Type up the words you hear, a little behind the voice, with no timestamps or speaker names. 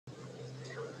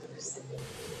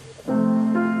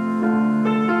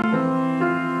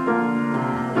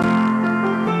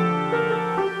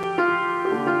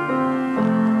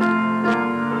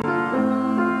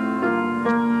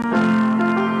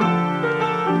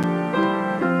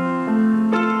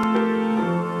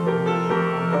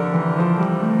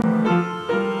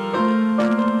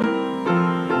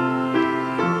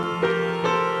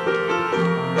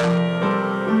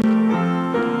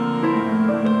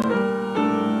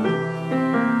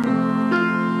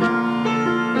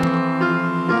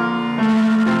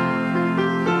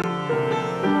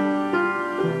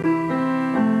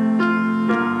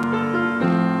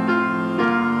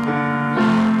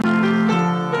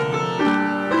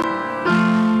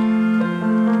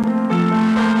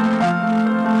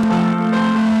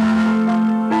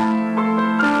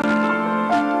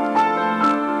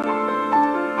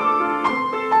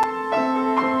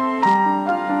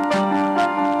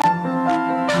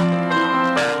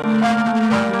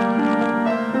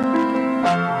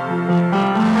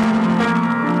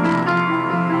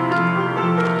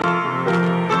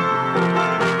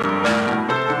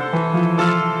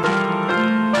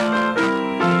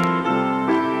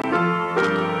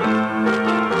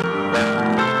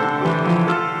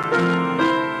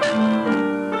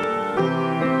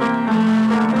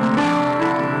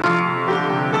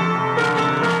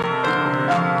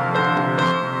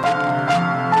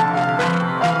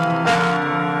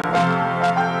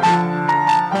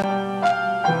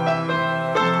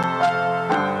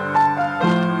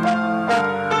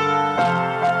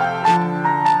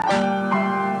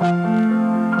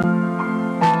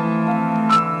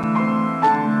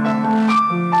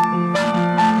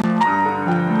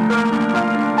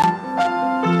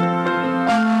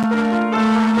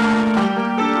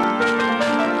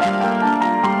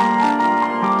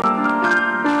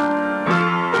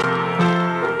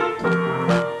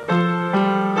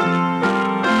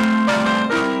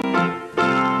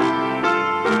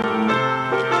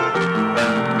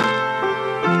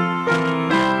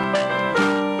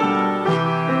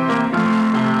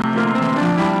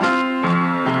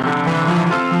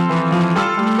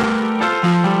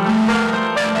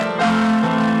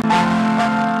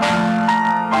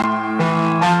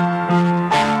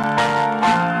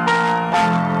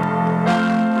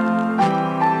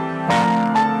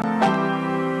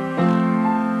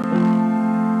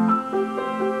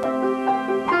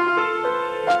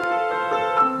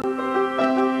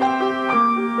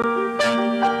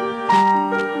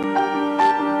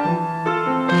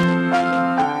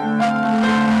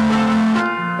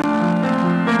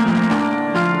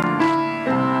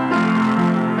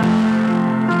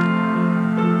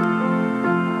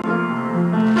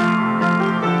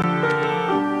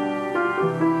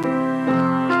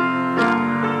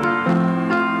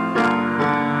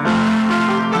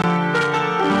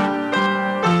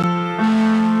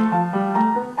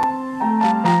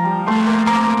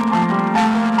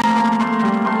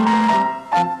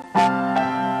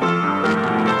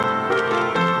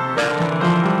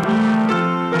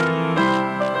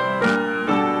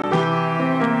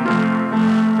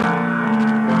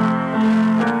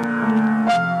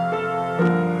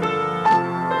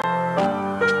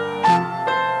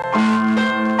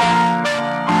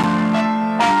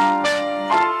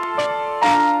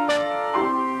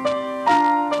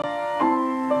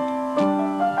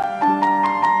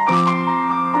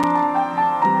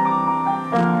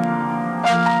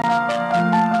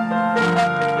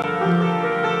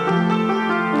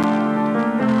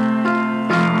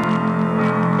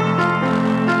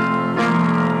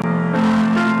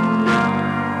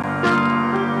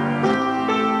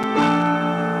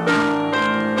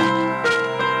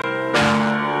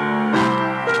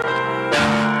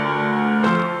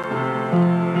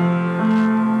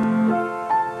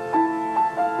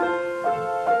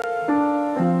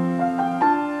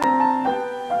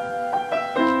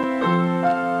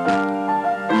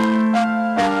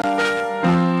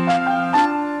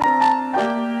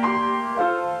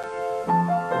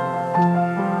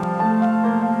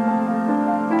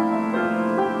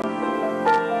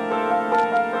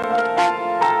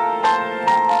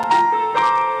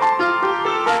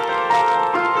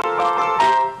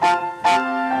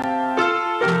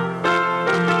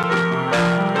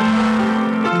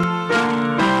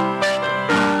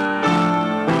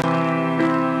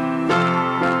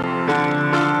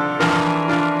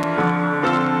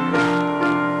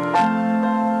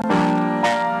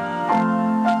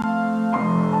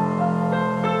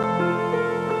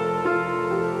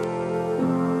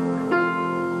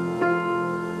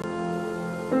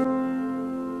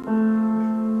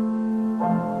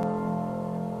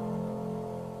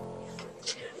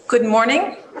Good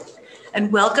morning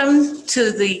and welcome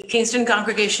to the Kingston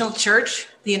Congregational Church,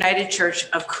 the United Church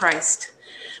of Christ.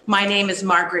 My name is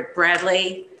Margaret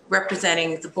Bradley,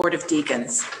 representing the Board of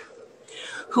Deacons.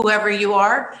 Whoever you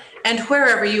are and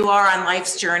wherever you are on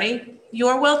life's journey, you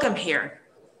are welcome here.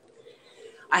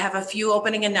 I have a few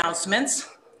opening announcements.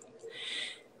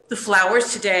 The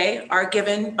flowers today are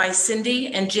given by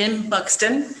Cindy and Jim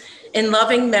Buxton in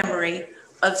loving memory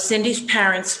of Cindy's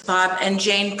parents, Bob and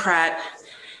Jane Pratt,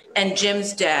 and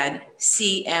Jim's dad,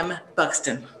 C.M.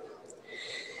 Buxton.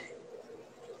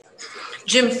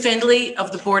 Jim Findley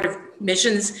of the Board of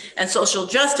Missions and Social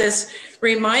Justice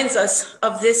reminds us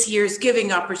of this year's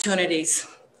giving opportunities,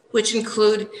 which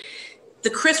include the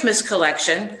Christmas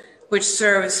collection, which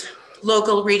serves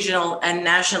local, regional, and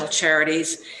national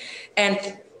charities,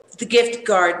 and the gift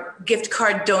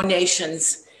card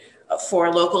donations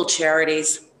for local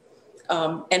charities.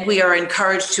 And we are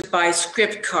encouraged to buy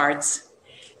script cards.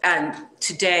 And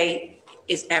today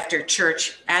is after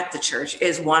church, at the church,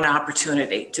 is one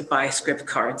opportunity to buy script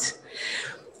cards.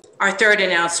 Our third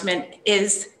announcement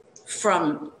is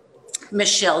from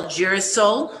Michelle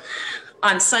Girasol.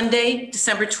 On Sunday,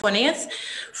 December 20th,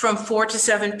 from 4 to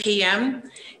 7 p.m.,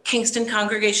 Kingston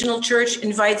Congregational Church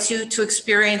invites you to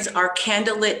experience our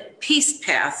candlelit peace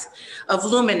path of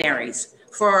luminaries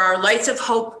for our Lights of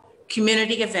Hope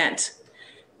community event.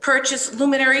 Purchase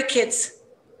luminary kits,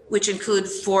 which include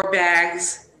 4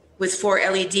 bags with 4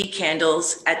 LED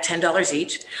candles at $10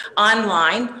 each,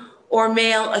 online, or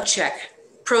mail a check.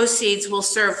 Proceeds will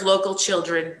serve local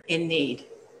children in need.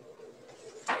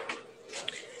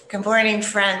 Good morning,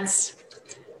 friends.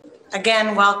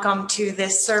 Again, welcome to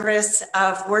this service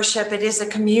of worship. It is a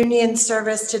communion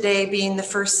service today, being the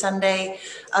first Sunday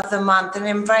of the month, and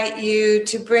invite you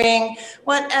to bring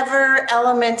whatever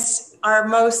elements are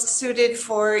most suited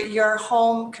for your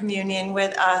home communion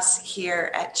with us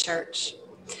here at church.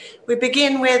 We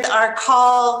begin with our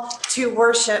call to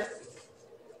worship.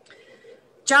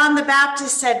 John the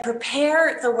Baptist said,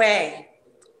 "Prepare the way."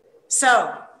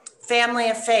 So, family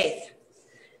of faith,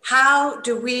 how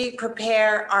do we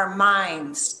prepare our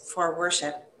minds for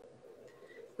worship?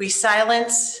 We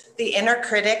silence the inner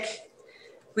critic.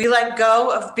 We let go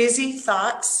of busy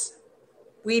thoughts.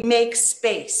 We make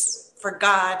space for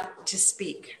God to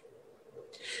speak.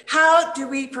 How do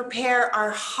we prepare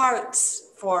our hearts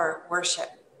for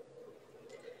worship?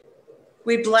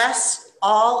 We bless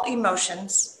all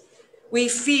emotions. We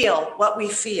feel what we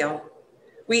feel.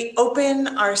 We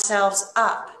open ourselves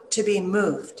up to be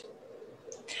moved.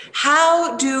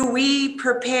 How do we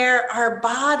prepare our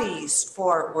bodies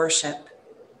for worship?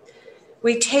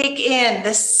 We take in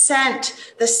the scent,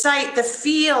 the sight, the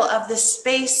feel of the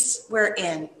space we're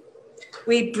in.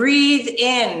 We breathe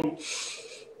in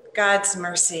God's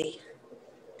mercy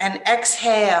and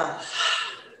exhale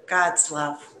God's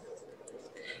love.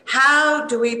 How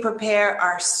do we prepare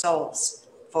our souls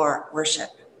for worship?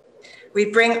 We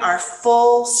bring our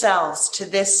full selves to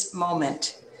this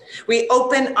moment. We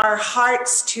open our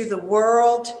hearts to the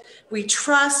world. We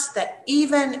trust that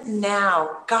even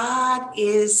now, God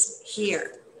is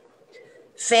here.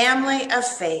 Family of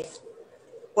faith,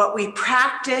 what we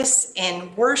practice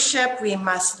in worship, we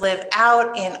must live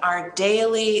out in our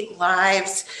daily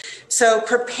lives. So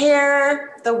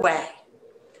prepare the way.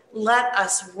 Let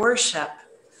us worship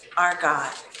our God.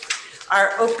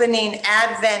 Our opening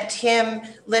Advent hymn,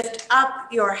 "Lift Up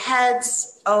Your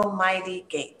Heads, O Mighty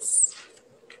Gates."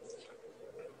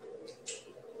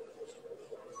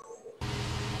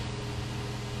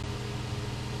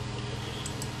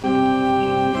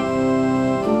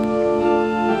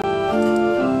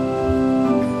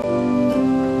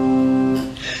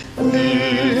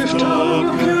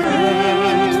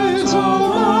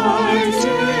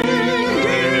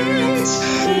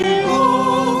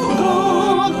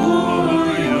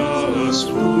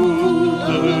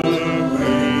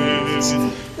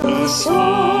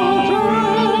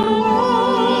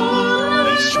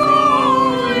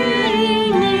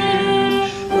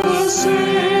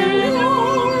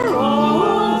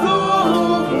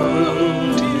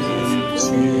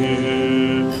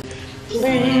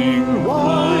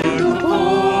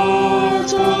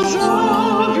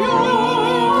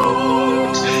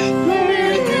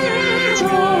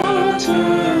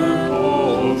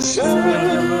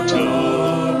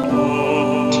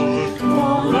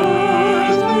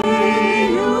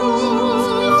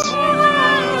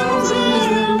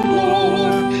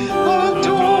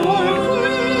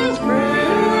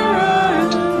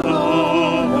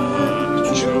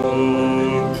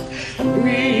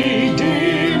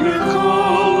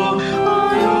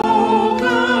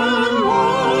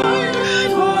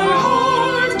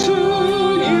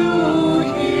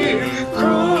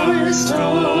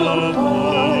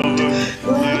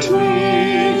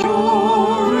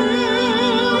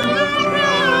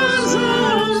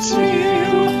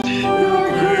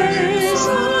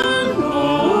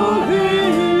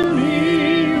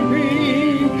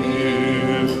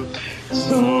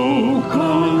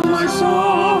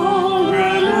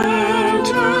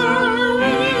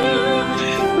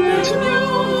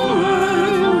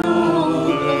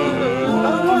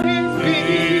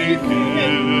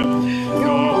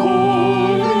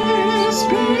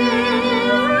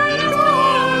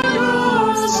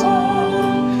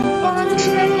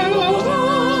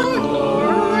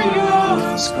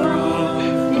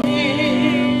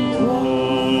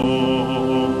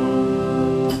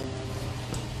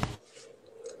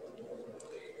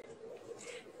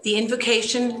 the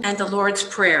invocation and the Lord's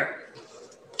Prayer.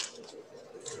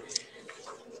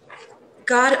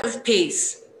 God of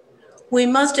peace, we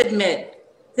must admit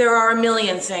there are a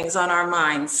million things on our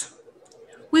minds.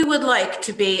 We would like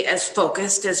to be as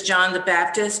focused as John the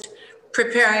Baptist,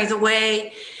 preparing the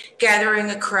way, gathering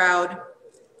a crowd,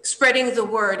 spreading the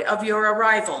word of your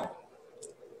arrival.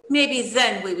 Maybe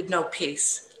then we would know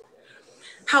peace.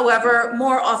 However,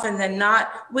 more often than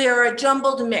not, we are a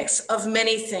jumbled mix of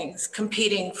many things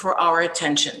competing for our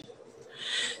attention.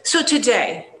 So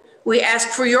today, we ask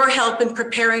for your help in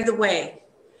preparing the way.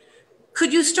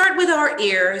 Could you start with our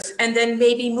ears and then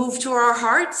maybe move to our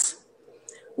hearts?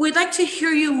 We'd like to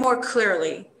hear you more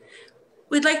clearly.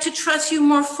 We'd like to trust you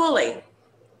more fully.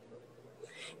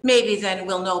 Maybe then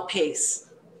we'll know peace.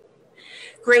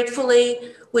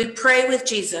 Gratefully, we pray with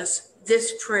Jesus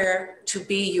this prayer to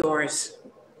be yours.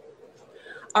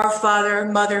 Our Father,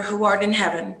 Mother who art in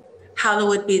heaven,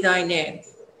 hallowed be thy name.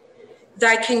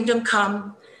 Thy kingdom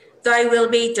come, thy will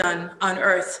be done on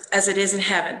earth as it is in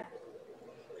heaven.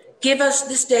 Give us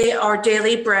this day our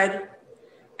daily bread,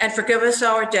 and forgive us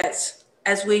our debts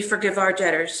as we forgive our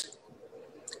debtors.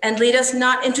 And lead us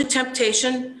not into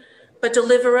temptation, but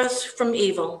deliver us from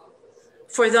evil.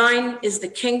 For thine is the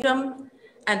kingdom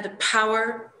and the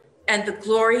power and the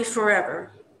glory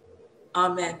forever.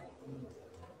 Amen.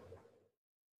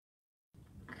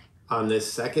 On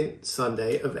this second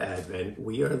Sunday of Advent,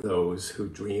 we are those who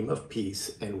dream of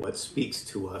peace and what speaks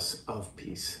to us of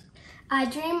peace. I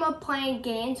dream of playing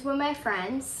games with my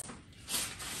friends.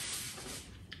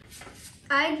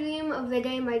 I dream of the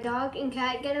day my dog and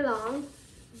cat get along.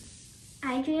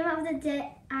 I dream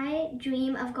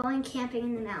of going camping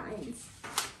in the mountains.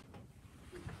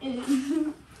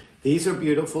 These are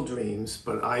beautiful dreams,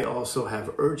 but I also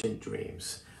have urgent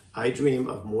dreams. I dream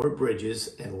of more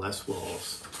bridges and less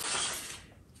walls.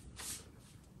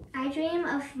 I dream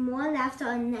of more laughter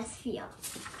on this field.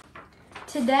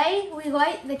 Today, we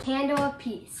light the candle of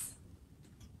peace.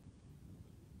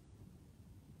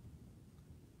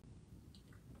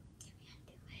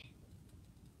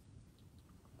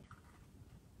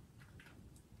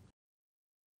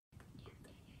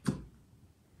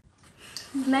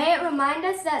 May it remind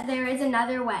us that there is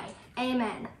another way.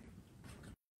 Amen.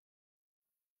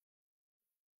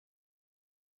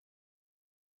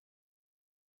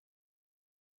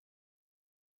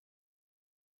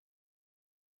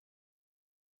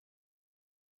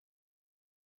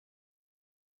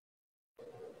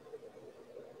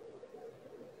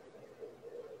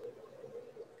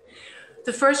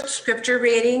 The first scripture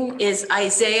reading is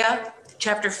Isaiah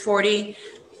chapter 40,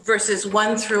 verses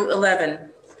 1 through 11.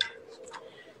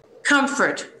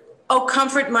 Comfort, oh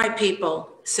comfort my people,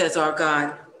 says our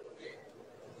God.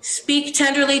 Speak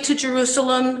tenderly to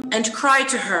Jerusalem and cry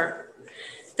to her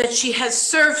that she has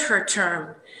served her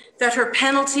term, that her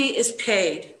penalty is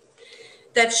paid,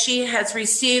 that she has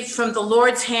received from the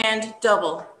Lord's hand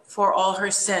double for all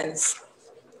her sins.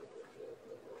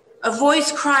 A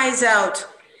voice cries out,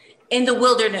 in the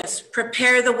wilderness,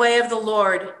 prepare the way of the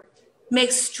Lord.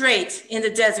 Make straight in the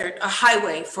desert a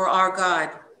highway for our God.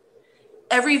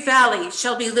 Every valley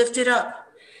shall be lifted up,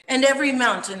 and every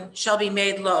mountain shall be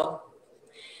made low.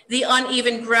 The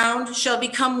uneven ground shall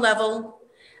become level,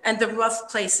 and the rough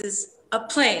places a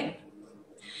plain.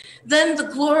 Then the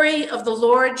glory of the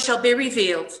Lord shall be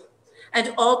revealed,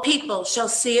 and all people shall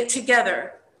see it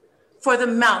together, for the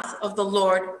mouth of the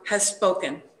Lord has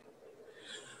spoken.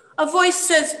 A voice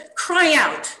says, cry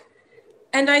out.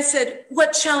 And I said,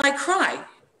 what shall I cry?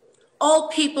 All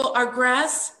people are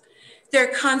grass.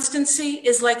 Their constancy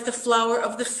is like the flower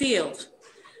of the field.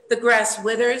 The grass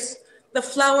withers, the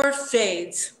flower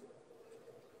fades.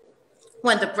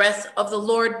 When the breath of the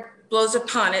Lord blows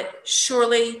upon it,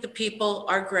 surely the people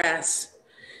are grass.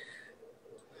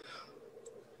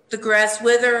 The grass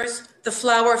withers, the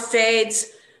flower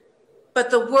fades, but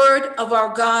the word of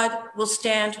our God will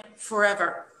stand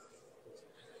forever.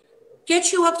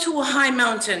 Get you up to a high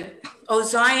mountain, O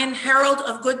Zion, herald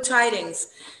of good tidings.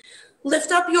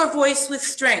 Lift up your voice with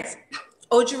strength,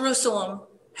 O Jerusalem,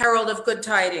 herald of good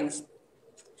tidings.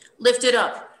 Lift it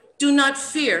up, do not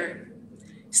fear.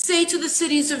 Say to the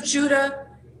cities of Judah,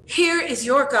 here is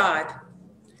your God.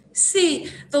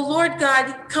 See, the Lord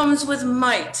God comes with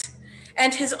might,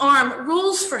 and his arm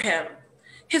rules for him.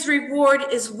 His reward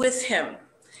is with him,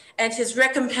 and his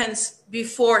recompense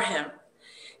before him.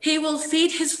 He will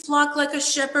feed his flock like a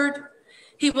shepherd.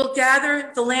 He will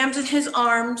gather the lambs in his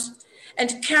arms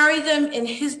and carry them in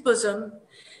his bosom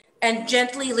and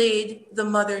gently lead the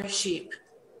mother sheep.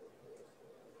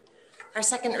 Our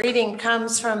second reading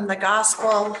comes from the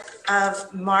Gospel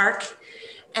of Mark,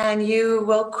 and you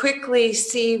will quickly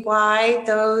see why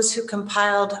those who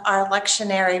compiled our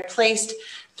lectionary placed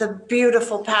the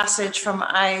beautiful passage from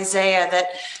Isaiah that,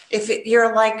 if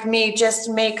you're like me, just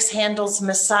makes Handel's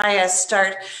Messiah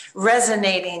start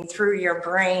resonating through your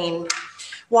brain.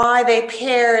 Why they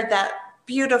paired that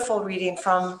beautiful reading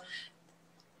from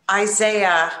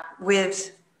Isaiah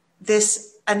with this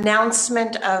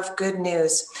announcement of good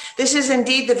news. This is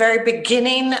indeed the very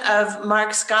beginning of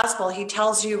Mark's gospel. He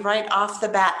tells you right off the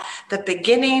bat, the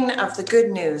beginning of the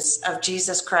good news of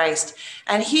Jesus Christ.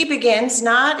 And he begins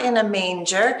not in a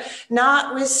manger,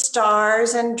 not with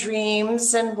stars and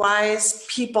dreams and wise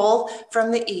people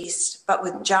from the east, but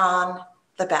with John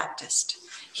the Baptist.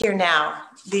 Hear now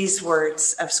these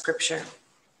words of Scripture.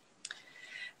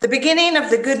 The beginning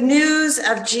of the good news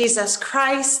of Jesus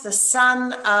Christ, the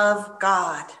Son of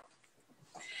God.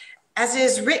 As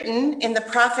is written in the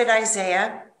prophet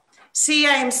Isaiah, "See,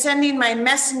 I am sending my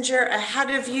messenger ahead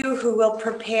of you who will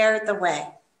prepare the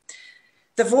way.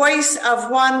 The voice of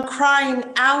one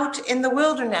crying out in the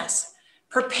wilderness,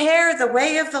 prepare the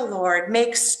way of the Lord,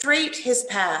 make straight his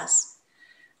paths."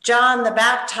 John the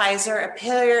Baptizer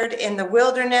appeared in the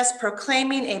wilderness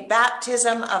proclaiming a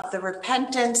baptism of the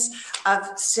repentance of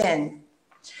sin.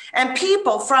 And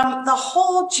people from the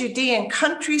whole Judean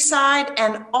countryside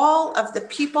and all of the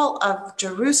people of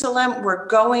Jerusalem were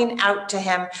going out to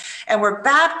him and were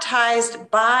baptized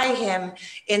by him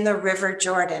in the river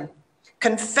Jordan,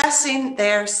 confessing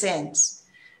their sins.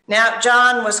 Now,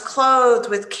 John was clothed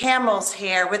with camel's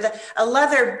hair, with a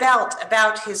leather belt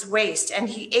about his waist, and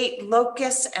he ate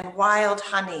locusts and wild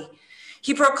honey.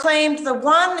 He proclaimed, "The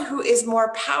one who is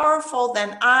more powerful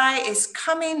than I is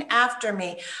coming after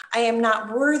me. I am not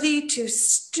worthy to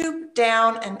stoop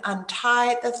down and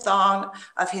untie the thong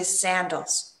of his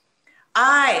sandals.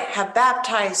 I have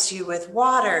baptized you with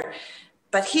water,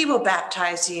 but he will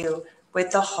baptize you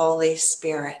with the Holy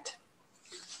Spirit."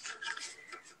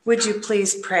 Would you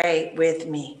please pray with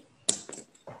me?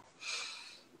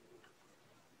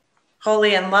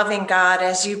 Holy and loving God,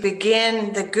 as you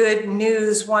begin the good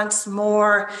news once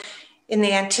more in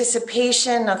the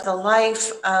anticipation of the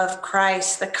life of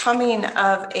Christ, the coming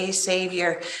of a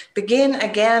Savior, begin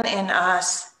again in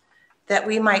us that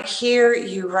we might hear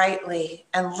you rightly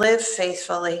and live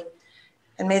faithfully.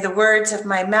 And may the words of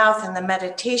my mouth and the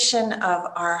meditation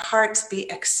of our hearts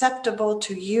be acceptable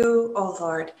to you, O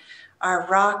Lord, our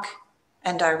rock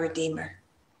and our Redeemer.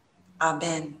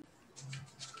 Amen.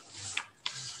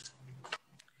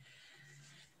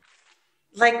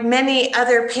 Like many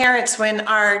other parents, when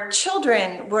our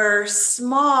children were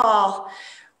small,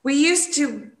 we used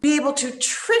to be able to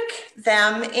trick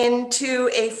them into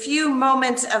a few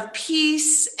moments of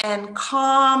peace and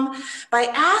calm by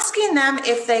asking them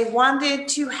if they wanted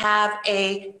to have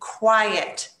a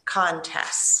quiet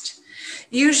contest.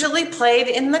 Usually played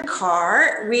in the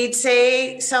car, we'd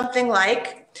say something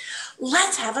like,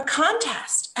 "Let's have a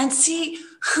contest and see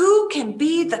who can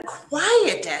be the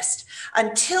quietest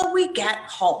until we get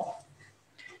home."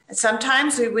 And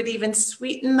sometimes we would even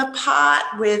sweeten the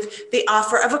pot with the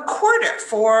offer of a quarter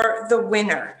for the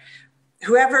winner,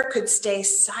 whoever could stay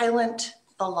silent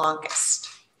the longest.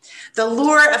 The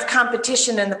lure of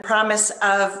competition and the promise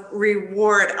of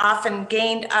reward often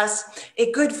gained us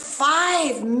a good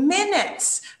 5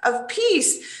 minutes of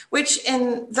peace, which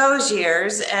in those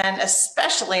years, and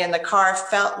especially in the car,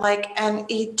 felt like an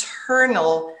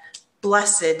eternal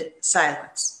blessed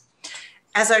silence.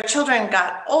 As our children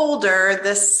got older,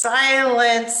 the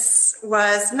silence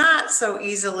was not so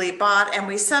easily bought, and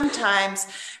we sometimes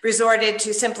resorted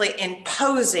to simply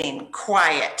imposing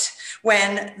quiet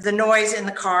when the noise in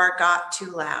the car got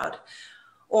too loud,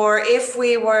 or if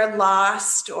we were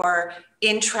lost or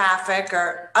in traffic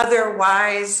or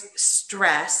otherwise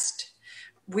stressed,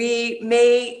 we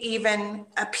may even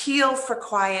appeal for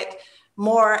quiet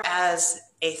more as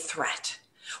a threat.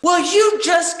 "Will you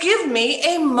just give me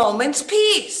a moment's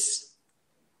peace?"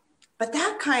 But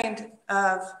that kind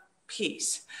of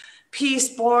peace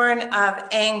born of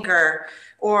anger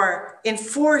or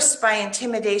enforced by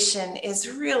intimidation, is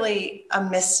really a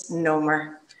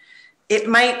misnomer. It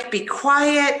might be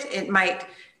quiet, it might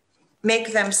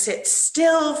make them sit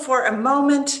still for a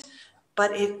moment,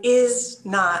 but it is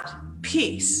not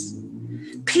peace.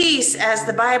 Peace, as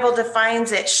the Bible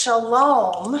defines it,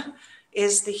 shalom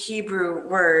is the Hebrew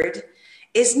word,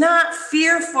 is not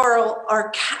fearful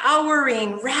or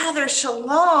cowering. Rather,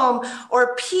 shalom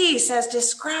or peace, as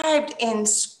described in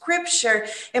Scripture, Scripture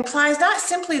implies not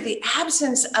simply the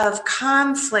absence of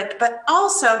conflict, but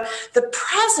also the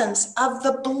presence of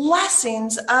the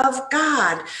blessings of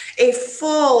God, a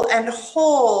full and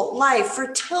whole life,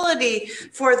 fertility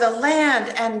for the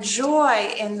land, and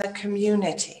joy in the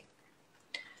community.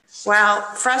 While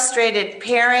frustrated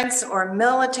parents or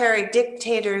military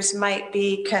dictators might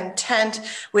be content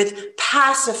with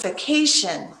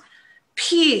pacification,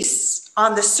 peace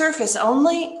on the surface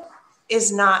only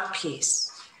is not peace.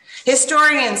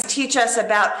 Historians teach us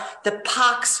about the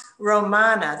Pax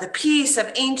Romana, the peace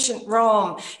of ancient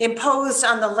Rome imposed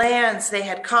on the lands they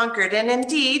had conquered. And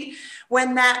indeed,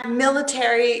 when that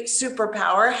military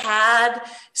superpower had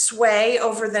sway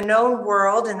over the known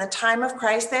world in the time of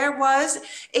Christ, there was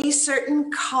a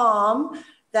certain calm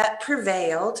that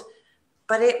prevailed,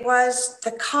 but it was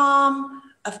the calm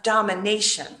of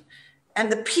domination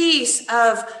and the peace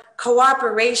of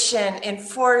cooperation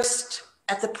enforced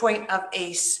at the point of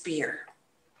a spear.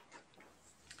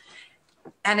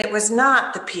 And it was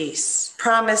not the peace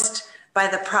promised by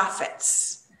the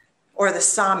prophets or the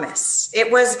psalmists.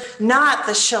 It was not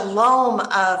the shalom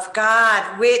of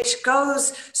God, which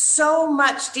goes so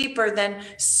much deeper than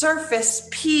surface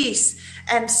peace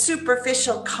and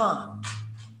superficial calm.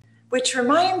 Which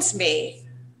reminds me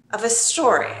of a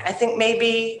story I think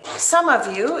maybe some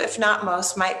of you, if not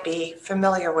most, might be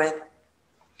familiar with.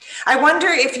 I wonder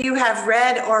if you have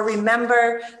read or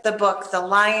remember the book, The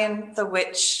Lion, the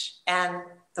Witch, and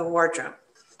the Wardrobe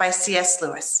by C.S.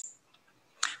 Lewis.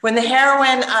 When the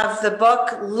heroine of the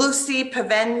book, Lucy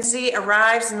Pevensie,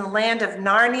 arrives in the land of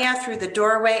Narnia through the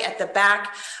doorway at the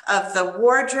back of the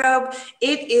wardrobe,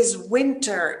 it is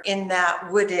winter in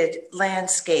that wooded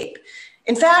landscape.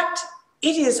 In fact,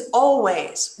 it is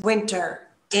always winter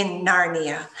in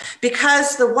Narnia,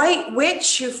 because the White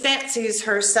Witch, who fancies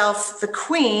herself the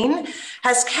queen,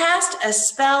 has cast a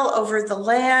spell over the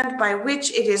land by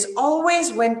which it is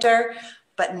always winter,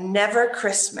 but never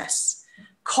Christmas.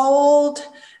 Cold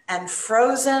and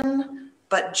frozen,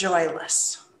 but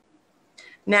joyless.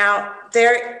 Now,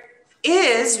 there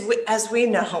is, as we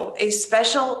know, a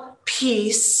special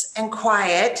peace and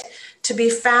quiet to be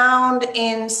found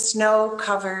in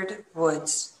snow-covered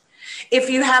woods. If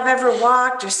you have ever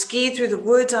walked or skied through the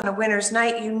woods on a winter's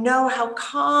night, you know how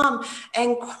calm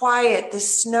and quiet the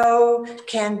snow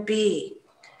can be.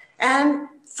 And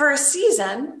for a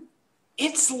season,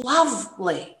 it's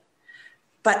lovely.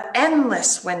 But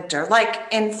endless winter,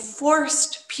 like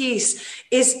enforced peace,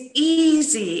 is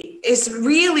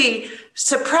really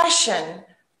suppression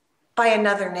by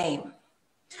another name.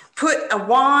 Put a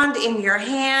wand in your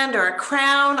hand or a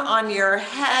crown on your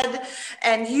head,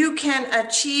 and you can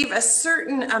achieve a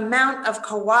certain amount of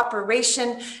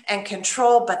cooperation and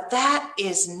control, but that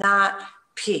is not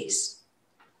peace.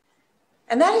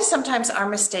 And that is sometimes our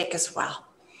mistake as well.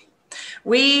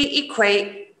 We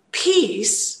equate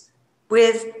peace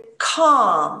with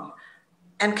calm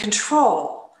and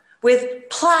control, with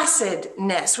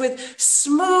placidness, with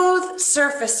smooth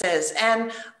surfaces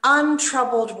and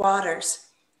untroubled waters.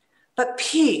 But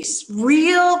peace,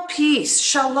 real peace,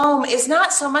 shalom, is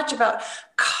not so much about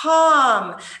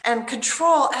calm and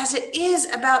control as it is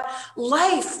about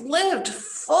life lived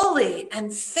fully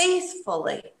and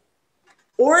faithfully.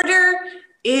 Order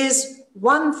is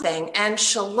one thing, and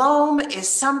shalom is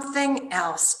something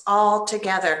else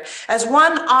altogether. As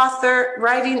one author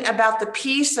writing about the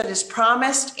peace that is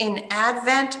promised in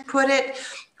Advent put it,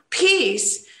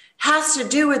 peace has to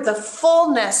do with the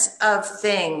fullness of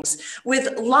things,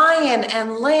 with lion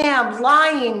and lamb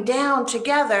lying down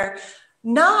together,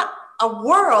 not a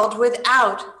world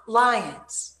without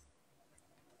lions.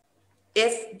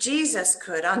 If Jesus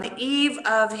could, on the eve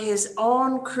of his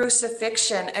own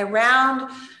crucifixion,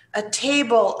 around a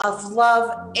table of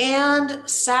love and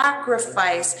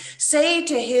sacrifice, say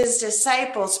to his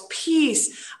disciples,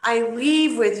 "Peace I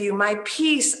leave with you, my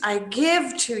peace I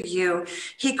give to you,"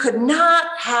 he could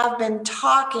not have been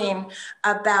talking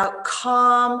about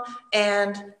calm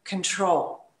and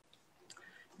control.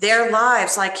 Their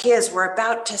lives, like his, were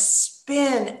about to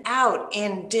spin out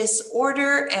in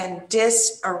disorder and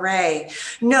disarray.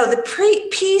 No, the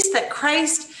peace that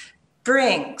Christ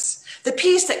brings, the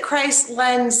peace that Christ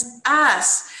lends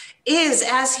us, is,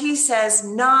 as he says,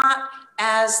 not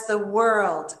as the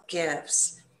world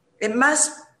gives. It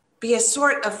must be a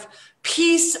sort of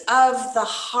peace of the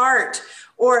heart,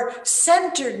 or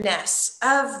centeredness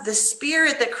of the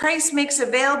spirit that Christ makes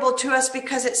available to us,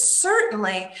 because it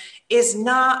certainly is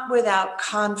not without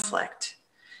conflict.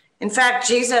 In fact,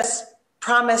 Jesus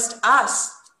promised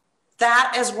us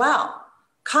that as well.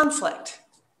 Conflict,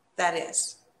 that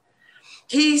is.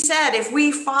 He said, if we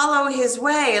follow his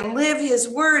way and live his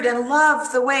word and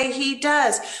love the way he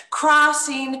does,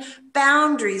 crossing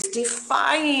boundaries,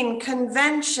 defying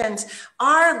conventions,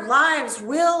 our lives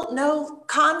will know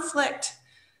conflict.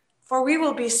 For we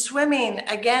will be swimming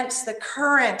against the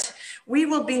current. We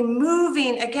will be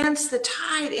moving against the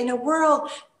tide in a world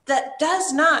that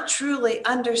does not truly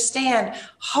understand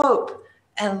hope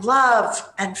and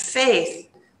love and faith.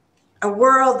 A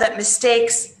world that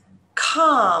mistakes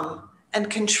calm and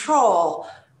control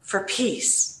for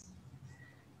peace.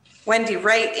 Wendy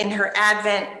Wright, in her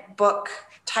Advent book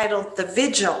titled The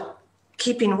Vigil,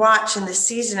 Keeping Watch in the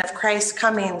Season of Christ's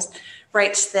Coming,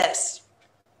 writes this: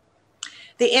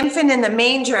 the infant in the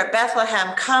manger at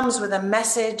Bethlehem comes with a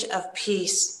message of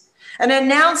peace, an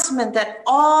announcement that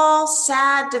all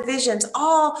sad divisions,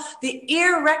 all the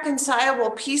irreconcilable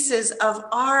pieces of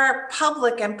our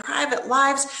public and private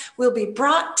lives will be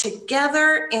brought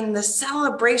together in the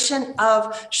celebration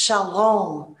of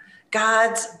shalom,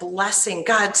 God's blessing,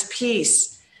 God's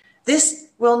peace. This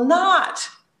will not,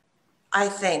 I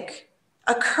think,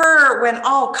 occur when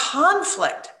all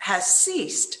conflict has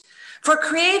ceased. For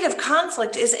creative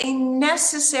conflict is a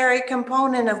necessary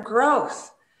component of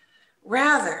growth.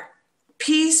 Rather,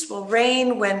 peace will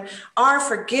reign when our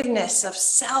forgiveness of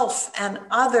self and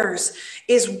others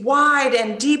is wide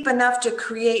and deep enough to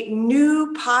create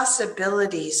new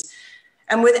possibilities,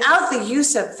 and without the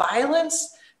use of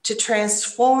violence to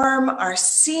transform our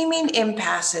seeming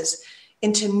impasses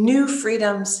into new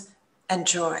freedoms and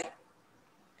joy.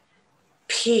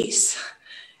 Peace,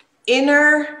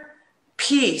 inner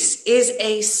peace, is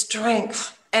a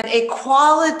strength and a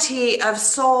quality of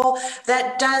soul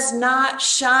that does not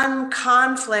shun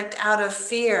conflict out of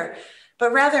fear,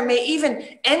 but rather may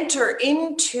even enter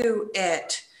into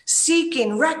it,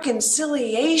 seeking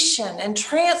reconciliation and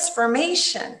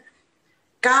transformation.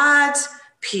 God's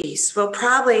peace will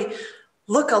probably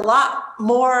look a lot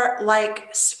more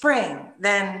like spring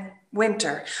than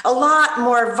winter, a lot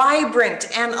more vibrant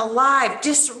and alive,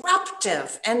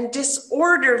 disruptive and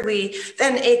disorderly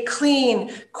than a clean,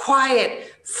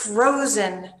 quiet,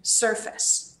 frozen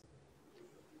surface.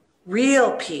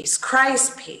 Real peace,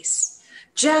 Christ's peace,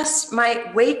 just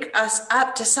might wake us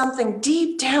up to something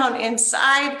deep down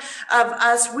inside of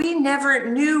us we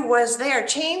never knew was there,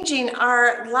 changing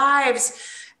our lives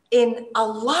in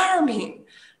alarming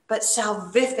but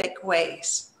salvific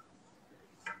ways.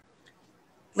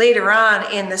 Later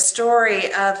on in the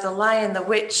story of the Lion, the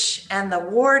Witch, and the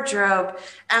Wardrobe,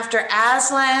 after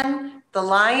Aslan, the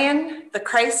lion, the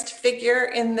Christ figure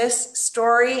in this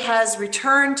story, has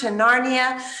returned to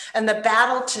Narnia and the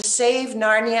battle to save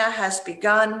Narnia has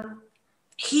begun,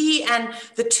 he and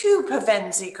the two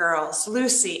Pevensie girls,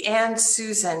 Lucy and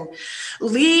Susan,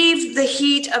 leave the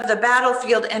heat of the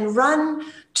battlefield and run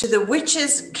to the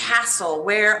witch's castle,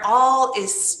 where all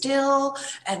is still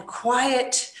and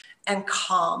quiet and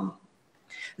calm.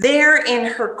 There in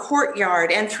her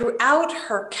courtyard and throughout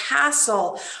her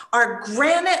castle are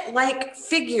granite-like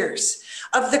figures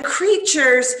of the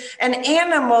creatures and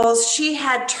animals she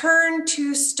had turned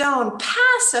to stone,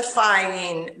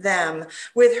 pacifying them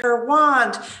with her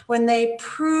wand when they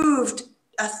proved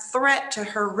a threat to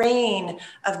her reign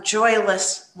of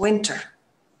joyless winter.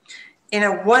 In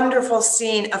a wonderful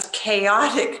scene of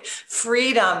chaotic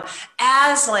freedom,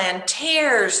 Aslan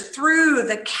tears through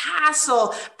the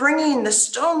castle, bringing the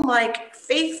stone-like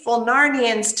faithful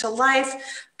Narnians to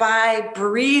life by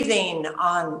breathing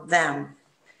on them.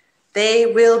 They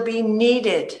will be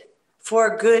needed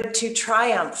for good to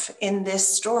triumph in this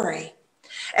story.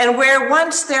 And where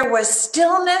once there was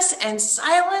stillness and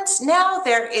silence, now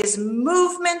there is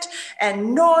movement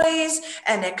and noise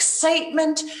and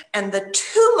excitement and the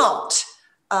tumult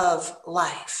of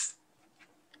life.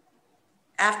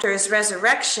 After his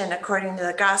resurrection, according to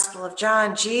the Gospel of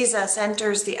John, Jesus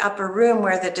enters the upper room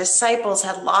where the disciples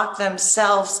had locked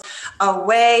themselves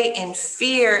away in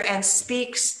fear and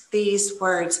speaks these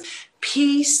words,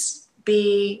 "Peace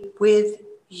be with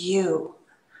you."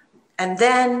 And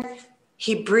then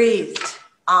he breathed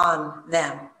on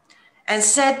them and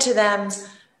said to them,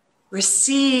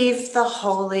 "Receive the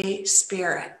Holy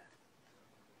Spirit."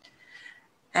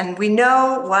 And we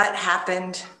know what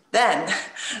happened then.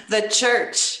 The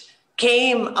church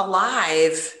came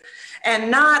alive, and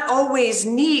not always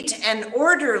neat and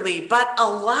orderly, but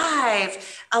alive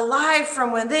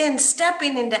from within,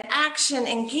 stepping into action,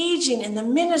 engaging in the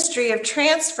ministry of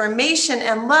transformation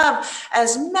and love,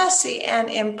 as messy and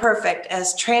imperfect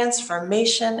as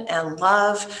transformation and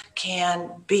love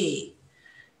can be.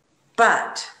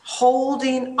 but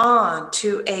holding on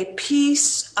to a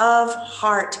peace of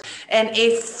heart and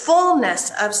a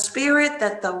fullness of spirit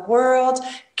that the world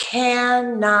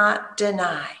cannot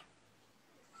deny.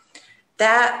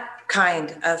 That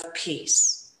kind of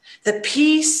peace, the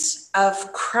peace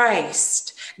of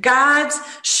Christ, God's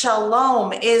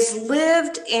shalom, is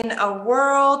lived in a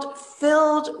world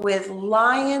filled with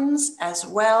lions as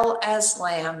well as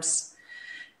lambs.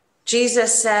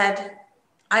 Jesus said,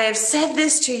 I have said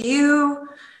this to you,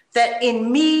 that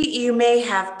in me you may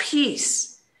have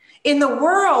peace. In the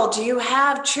world you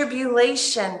have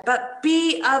tribulation, but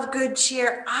be of good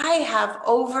cheer. I have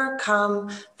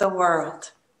overcome the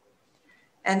world.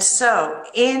 And so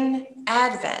in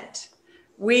Advent,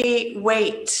 we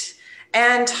wait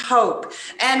and hope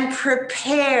and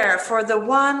prepare for the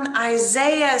one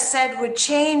Isaiah said would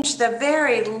change the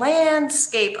very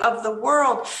landscape of the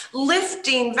world,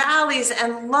 lifting valleys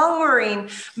and lowering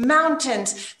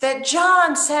mountains, that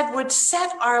John said would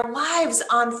set our lives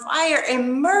on fire,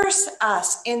 immerse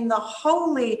us in the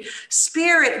Holy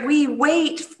Spirit. We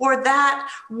wait for that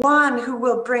one who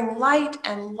will bring light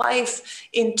and life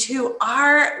into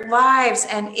our lives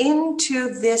and into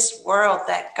this world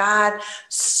that God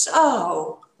so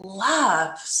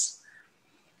loves.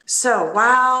 So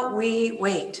while we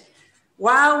wait,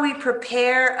 while we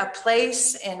prepare a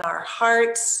place in our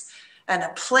hearts and a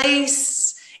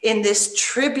place in this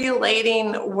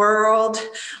tribulating world,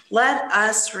 let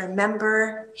us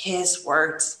remember his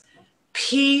words.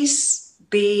 Peace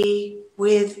be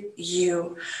with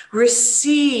you.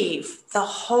 Receive the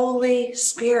Holy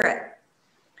Spirit.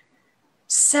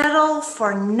 Settle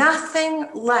for nothing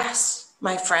less,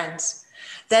 my friends,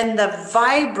 than the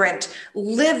vibrant,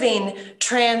 living,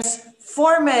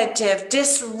 transformative,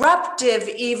 disruptive,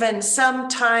 even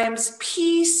sometimes,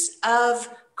 peace of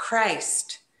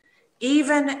Christ.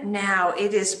 Even now,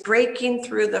 it is breaking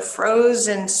through the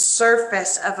frozen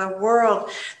surface of a world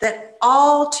that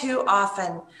all too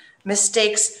often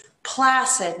mistakes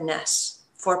placidness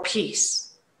for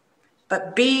peace.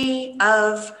 But be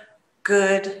of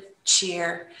good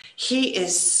cheer. He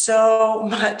is so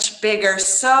much bigger,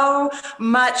 so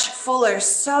much fuller,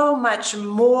 so much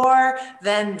more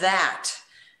than that.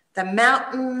 The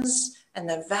mountains and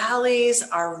the valleys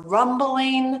are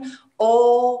rumbling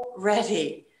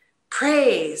already.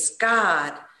 Praise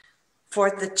God for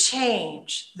the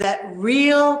change that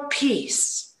real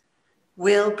peace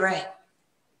will bring.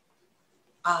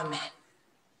 Amen.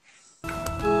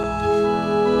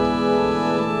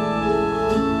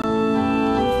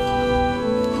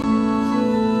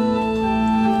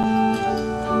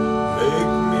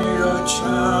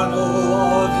 Channel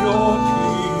of your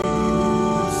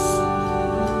peace.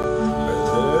 Where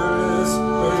there is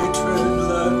hatred,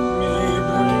 let me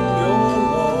bring your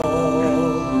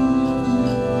love.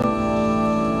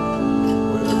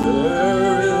 Where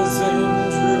there is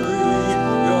injury,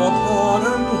 your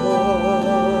pardon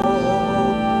love.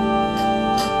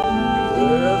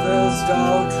 Where there's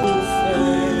doubt, true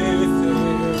faith in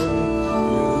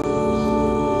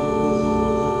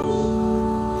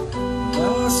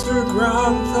Master,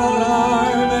 grant that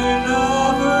I may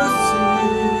never see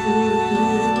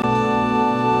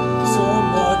so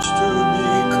much to be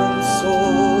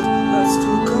consoled as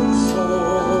to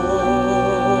console,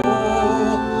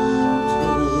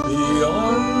 to be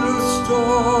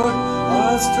understood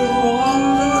as to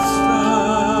understand,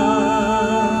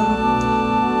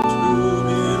 to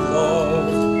be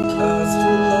loved as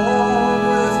to love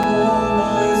with all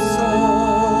my soul.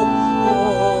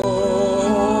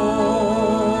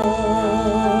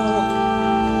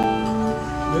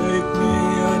 Make me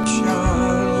a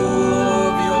channel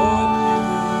of your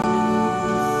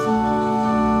peace.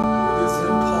 It is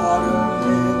in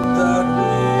pardoning that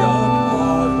we are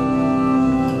pardoned,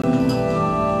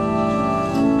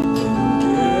 in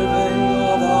giving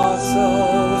of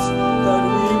ourselves that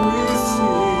we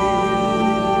receive,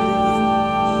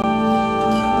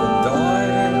 and the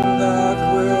dying that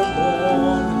we're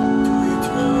born to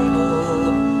eternal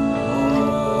life.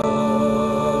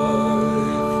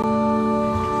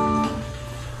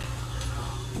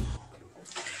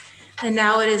 And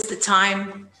now it is the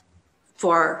time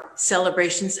for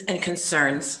celebrations and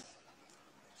concerns.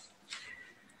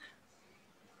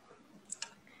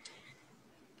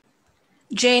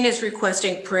 Jane is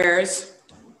requesting prayers.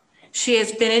 She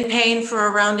has been in pain for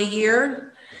around a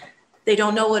year. They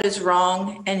don't know what is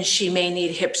wrong, and she may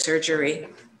need hip surgery.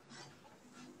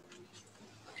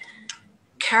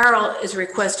 Carol is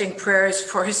requesting prayers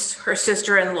for her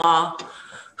sister-in-law,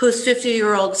 whose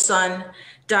 50-year-old son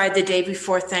died the day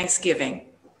before Thanksgiving.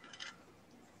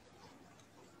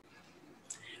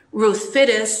 Ruth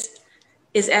Fittis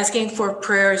is asking for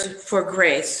prayers for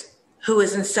Grace, who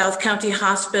is in South County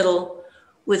Hospital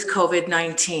with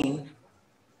COVID-19.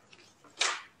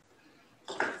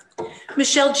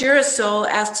 Michelle Girasol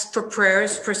asks for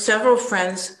prayers for several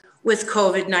friends with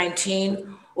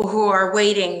COVID-19 or who are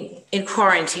waiting in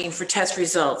quarantine for test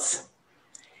results.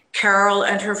 Carol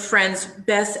and her friends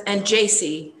Beth and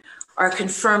JC are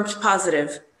confirmed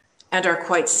positive and are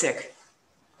quite sick.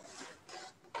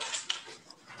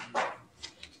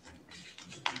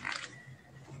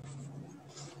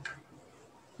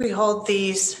 We hold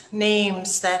these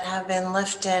names that have been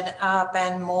lifted up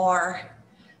and more,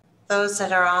 those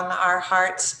that are on our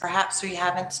hearts. Perhaps we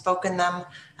haven't spoken them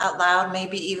out loud,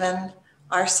 maybe even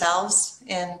ourselves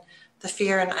in the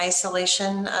fear and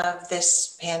isolation of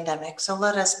this pandemic. So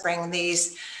let us bring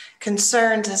these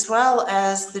concerns as well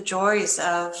as the joys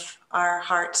of our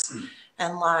hearts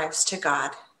and lives to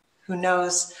God, who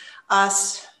knows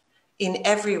us in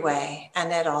every way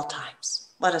and at all times.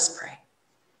 Let us pray.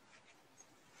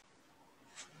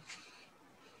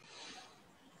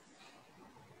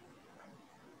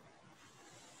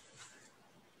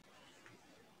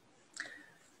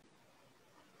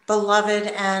 Beloved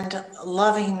and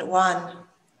loving one,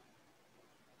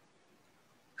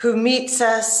 who meets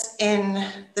us in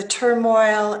the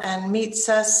turmoil and meets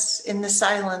us in the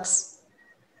silence,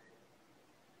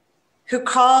 who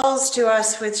calls to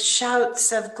us with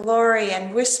shouts of glory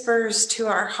and whispers to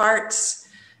our hearts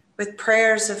with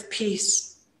prayers of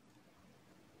peace.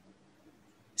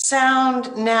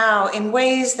 Sound now in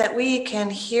ways that we can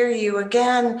hear you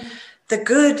again, the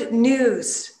good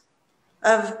news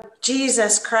of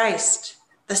Jesus Christ,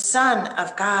 the Son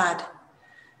of God.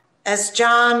 As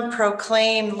John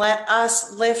proclaimed, let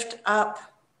us lift up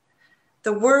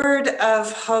the word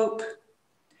of hope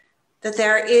that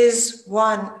there is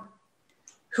one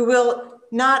who will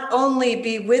not only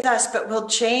be with us, but will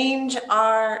change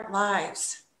our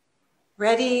lives,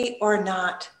 ready or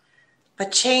not,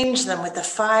 but change them with the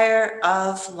fire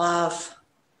of love.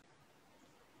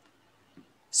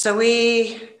 So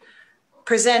we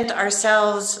present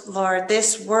ourselves, Lord,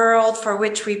 this world for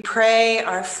which we pray,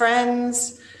 our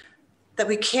friends that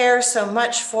we care so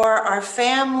much for, our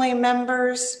family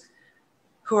members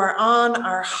who are on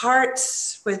our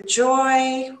hearts with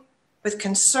joy, with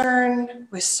concern,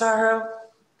 with sorrow.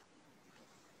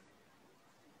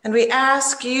 And we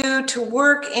ask you to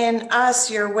work in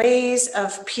us your ways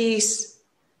of peace,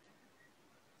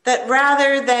 that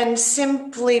rather than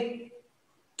simply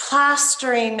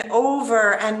plastering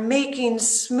over and making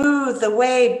smooth the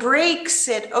way, breaks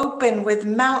it open with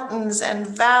mountains and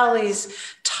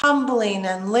valleys, tumbling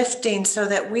and lifting so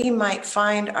that we might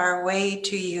find our way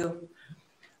to you.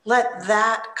 Let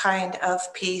that kind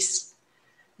of peace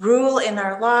rule in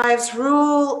our lives,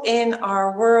 rule in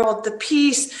our world, the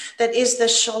peace that is the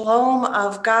shalom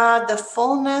of God, the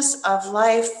fullness of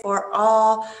life for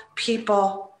all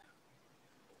people.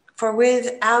 For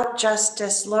without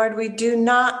justice, Lord, we do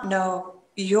not know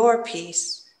your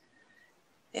peace.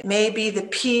 It may be the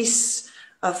peace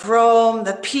of Rome,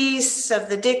 the peace of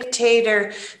the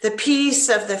dictator, the peace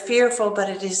of the fearful, but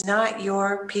it is not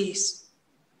your peace.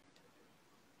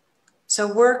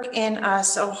 So work in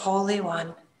us, O Holy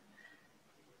One,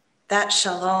 that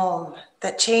shalom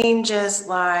that changes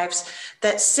lives,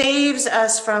 that saves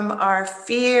us from our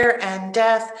fear and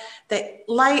death, that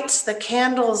lights the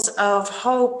candles of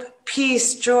hope,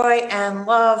 peace, joy, and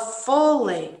love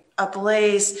fully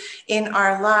ablaze in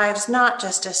our lives, not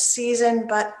just a season,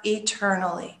 but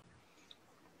eternally.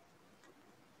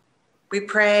 We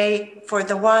pray for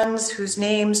the ones whose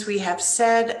names we have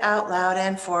said out loud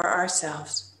and for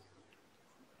ourselves.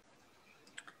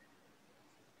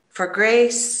 For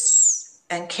Grace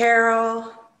and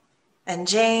Carol and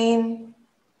Jane,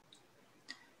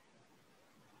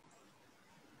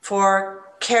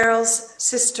 for Carol's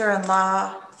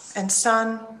sister-in-law and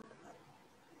son,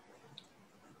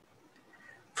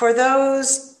 for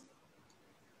those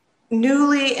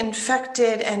newly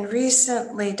infected and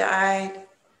recently died,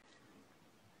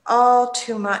 all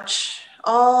too much,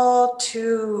 all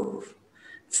too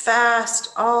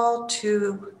fast, all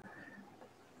too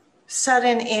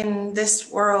sudden in this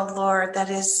world, Lord, that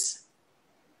is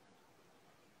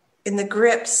in the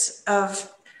grips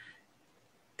of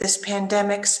this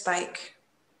pandemic spike.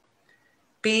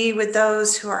 Be with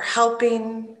those who are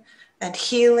helping and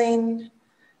healing,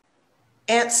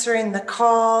 answering the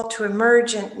call to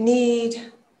emergent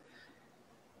need,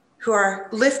 who are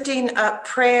lifting up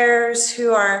prayers,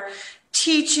 who are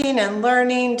teaching and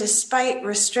learning despite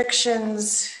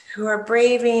restrictions, who are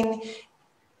braving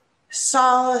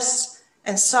solace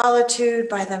and solitude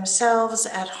by themselves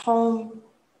at home.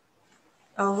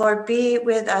 O Lord, be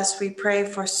with us, we pray,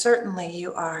 for certainly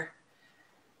you are.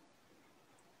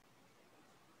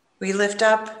 We lift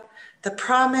up the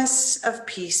promise of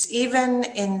peace, even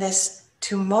in this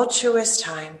tumultuous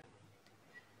time.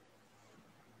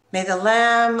 May the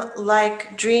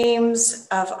lamb-like dreams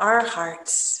of our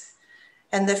hearts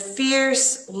and the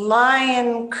fierce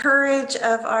lion courage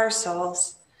of our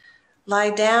souls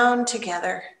lie down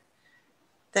together,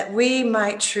 that we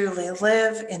might truly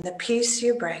live in the peace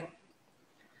you bring,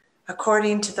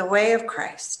 according to the way of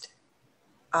Christ.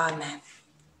 Amen.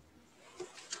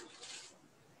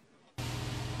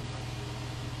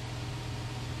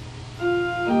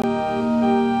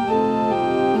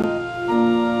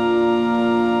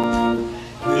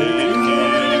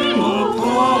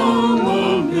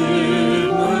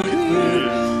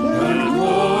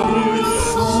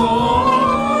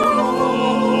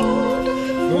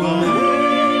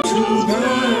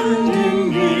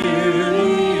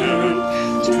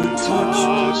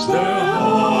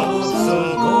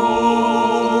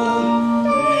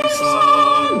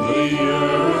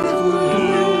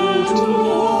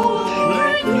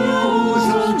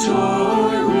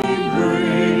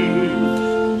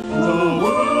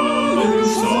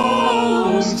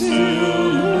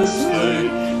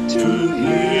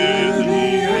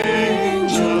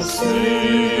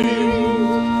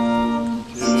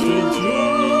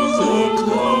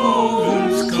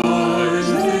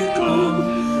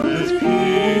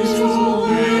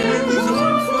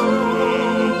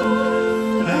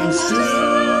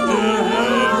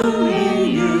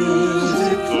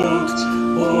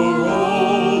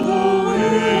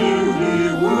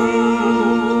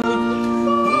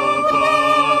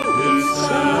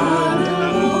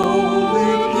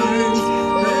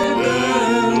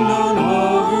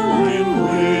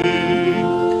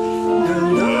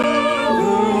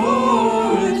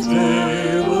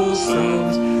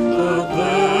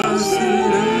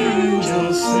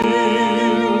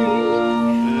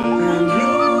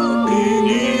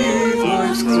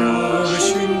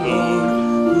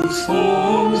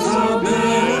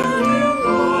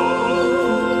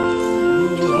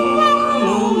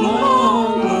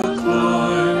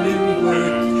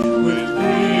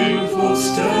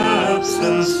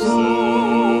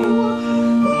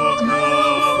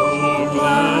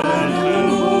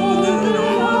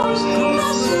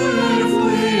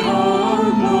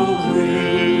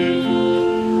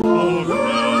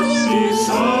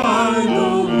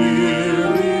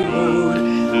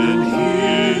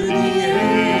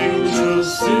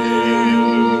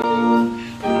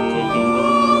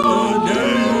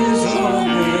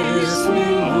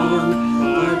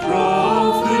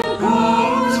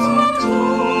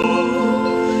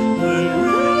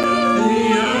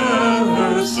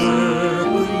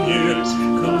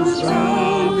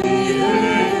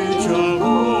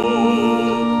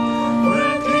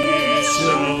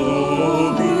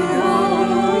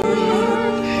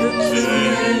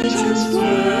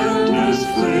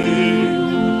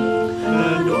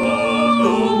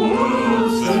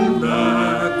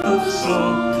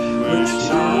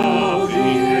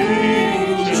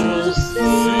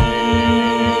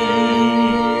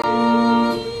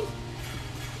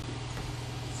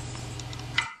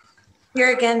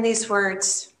 Hear again these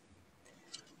words: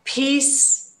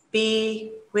 peace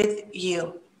be with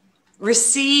you.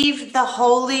 Receive the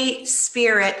Holy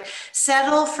Spirit.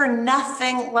 Settle for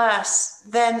nothing less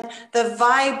than the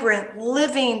vibrant,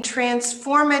 living,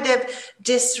 transformative,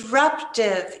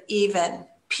 disruptive even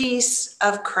peace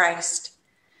of Christ.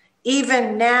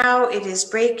 Even now it is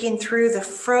breaking through the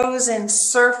frozen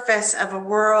surface of a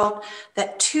world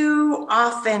that too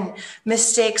often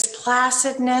mistakes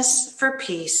placidness for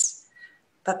peace.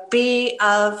 But be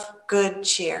of good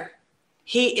cheer.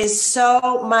 He is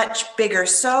so much bigger,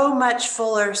 so much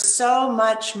fuller, so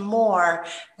much more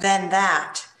than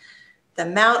that. The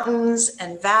mountains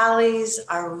and valleys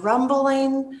are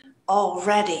rumbling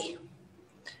already.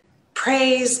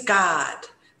 Praise God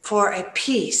for a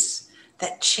peace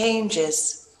that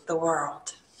changes the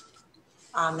world.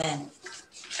 Amen.